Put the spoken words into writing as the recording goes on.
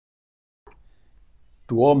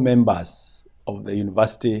To all members of the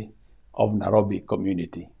University of Nairobi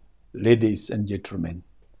community, ladies and gentlemen,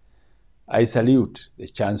 I salute the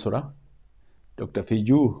Chancellor, Dr.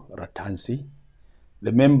 Fiju Ratansi,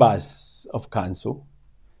 the members of Council,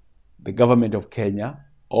 the Government of Kenya,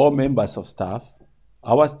 all members of staff,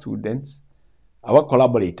 our students, our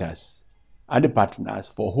collaborators, and partners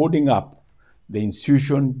for holding up the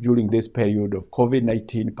institution during this period of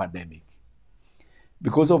COVID-19 pandemic.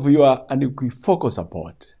 Because of your unequivocal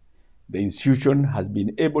support, the institution has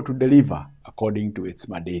been able to deliver according to its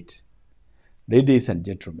mandate. Ladies and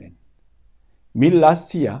gentlemen,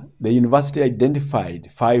 mid-last year, the university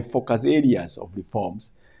identified 5 focus areas of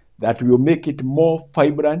reforms that will make it more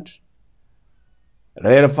vibrant,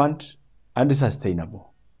 relevant, and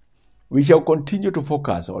sustainable. We shall continue to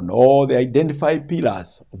focus on all the identified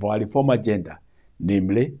pillars of our reform agenda,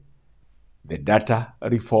 namely the data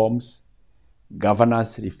reforms,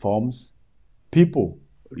 governance reforms, people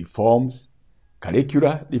reforms,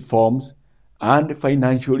 curricular reforms, and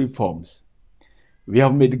financial reforms. We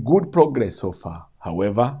have made good progress so far.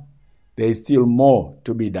 However, there is still more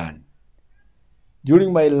to be done.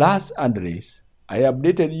 During my last address, I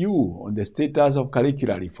updated you on the status of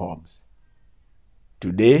curricular reforms.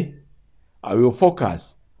 Today, I will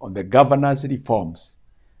focus on the governance reforms.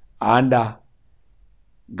 Under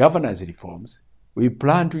governance reforms, we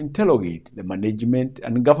plan to interrogate the management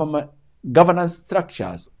and governance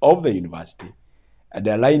structures of the university and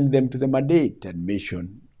align them to the mandate and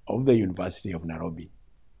mission of the University of Nairobi.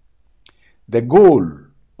 The goal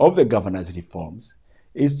of the governance reforms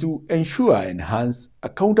is to ensure enhanced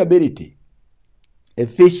accountability,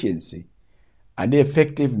 efficiency, and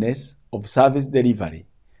effectiveness of service delivery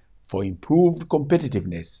for improved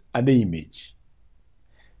competitiveness and image.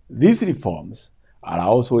 These reforms are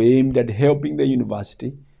also aimed at helping the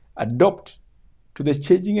university adapt to the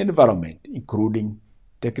changing environment, including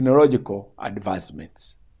technological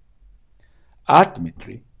advancements.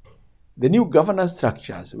 Ultimately, the new governance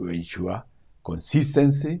structures will ensure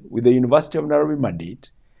consistency with the University of Nairobi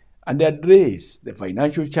mandate and address the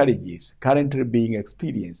financial challenges currently being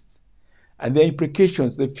experienced and their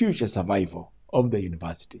implications to the future survival of the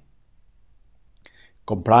university.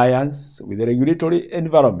 Compliance with the regulatory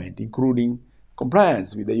environment, including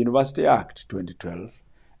compliance with the University Act 2012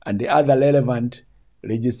 and the other relevant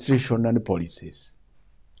legislation and policies.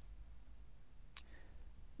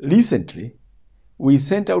 Recently, we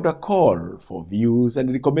sent out a call for views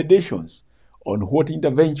and recommendations on what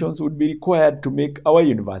interventions would be required to make our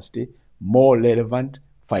university more relevant,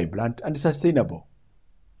 vibrant, and sustainable.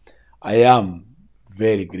 I am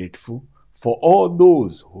very grateful for all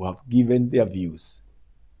those who have given their views.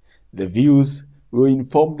 The views will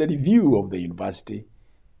inform the review of the university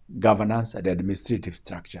governance and administrative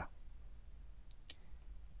structure.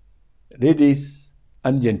 Ladies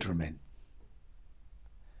and gentlemen,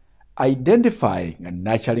 identifying and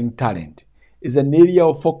nurturing talent is an area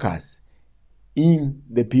of focus in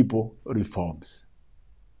the people reforms.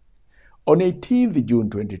 On 18th June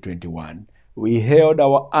 2021, we held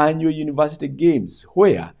our annual university games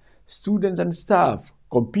where students and staff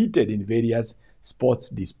competed in various sports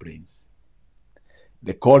disciplines.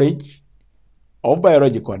 The College of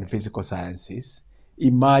Biological and Physical Sciences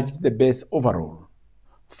emerged the best overall,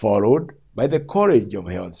 followed by the College of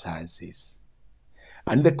Health Sciences,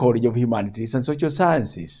 and the College of Humanities and Social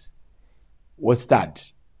Sciences was third.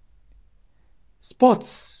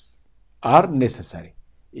 Sports are necessary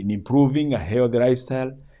in improving a healthy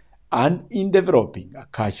lifestyle and in developing a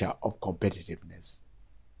culture of competitiveness.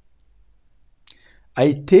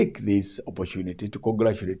 I take this opportunity to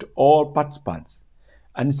congratulate all participants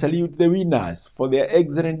and salute the winners for their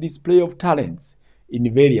excellent display of talents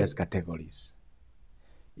in various categories.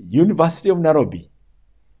 University of Nairobi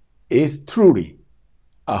is truly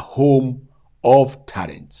a home of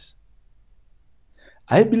talents.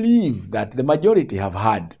 I believe that the majority have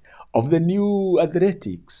heard of the new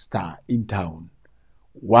athletics star in town,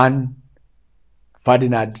 one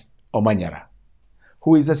Ferdinand Omanyala,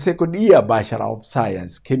 who is a second-year Bachelor of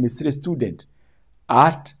Science chemistry student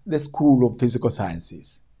at the School of Physical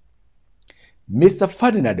Sciences. Mr.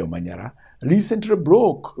 Ferdinand Omanyala recently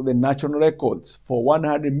broke the national records for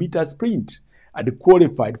 100-meter sprint and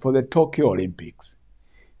qualified for the Tokyo Olympics.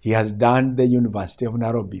 He has done the University of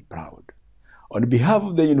Nairobi proud. On behalf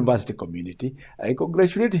of the university community, I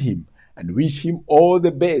congratulate him and wish him all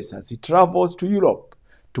the best as he travels to Europe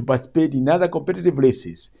to participate in other competitive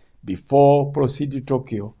races before proceeding to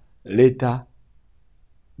Tokyo later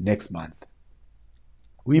next month.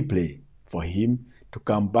 We pray for him to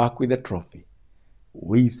come back with a trophy.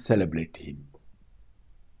 We celebrate him.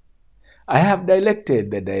 I have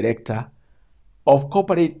directed the Director of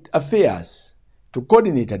Corporate Affairs to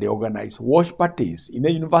coordinate and organize wash parties in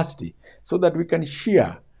the university so that we can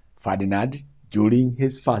cheer Ferdinand during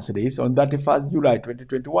his first race on 31st July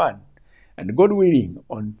 2021 and God willing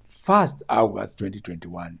on 1st August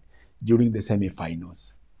 2021 during the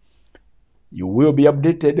semi-finals. You will be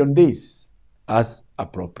updated on this as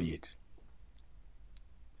appropriate.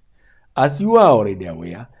 As you are already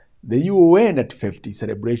aware, the UN at 50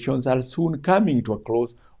 celebrations are soon coming to a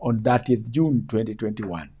close on 30th June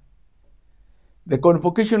 2021. The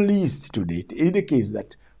convocation list to date indicates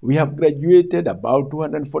that we have graduated about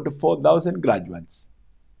 244,000 graduates.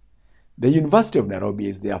 The University of Nairobi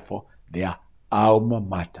is therefore their alma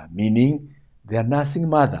mater, meaning their nursing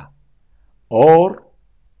mother, or,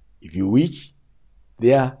 if you wish,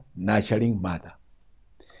 their nurturing mother.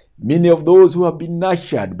 Many of those who have been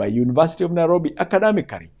nurtured by University of Nairobi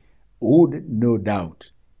academically would no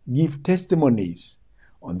doubt give testimonies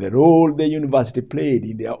on the role the university played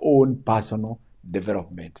in their own personal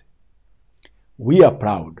development. We are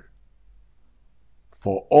proud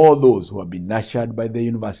for all those who have been nurtured by the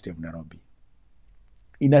University of Nairobi.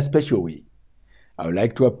 In a special way, I would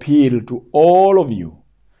like to appeal to all of you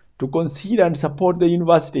to consider and support the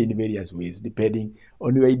university in various ways depending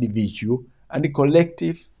on your individual and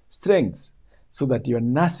collective strengths so that your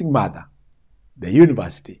nursing mother, the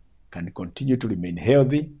university, can continue to remain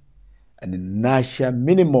healthy and nurture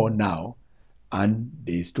many more now and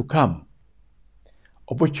days to come.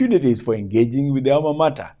 Opportunities for engaging with the alma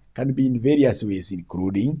mater can be in various ways,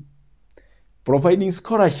 including providing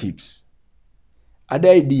scholarships, other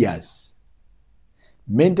ideas,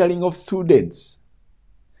 mentoring of students,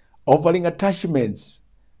 offering attachments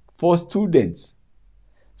for students,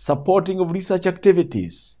 supporting of research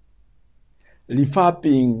activities,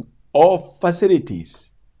 revamping of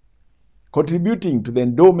facilities, contributing to the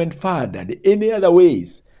endowment fund, and any other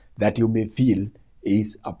ways that you may feel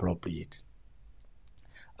is appropriate.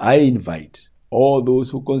 I invite all those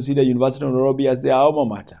who consider University of Nairobi as their alma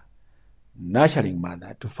mater, nurturing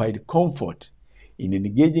mother, to find comfort in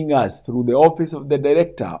engaging us through the Office of the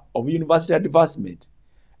Director of University Advancement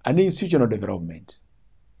and Institutional Development.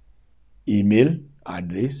 Email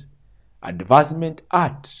address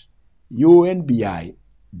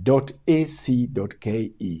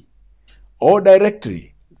advancement@unbi.ac.ke or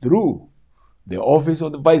directly through the Office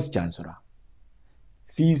of the Vice Chancellor,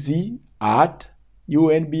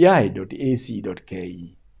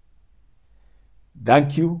 vc@unbi.ac.ke.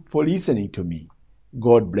 Thank you for listening to me.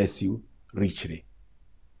 God bless you richly.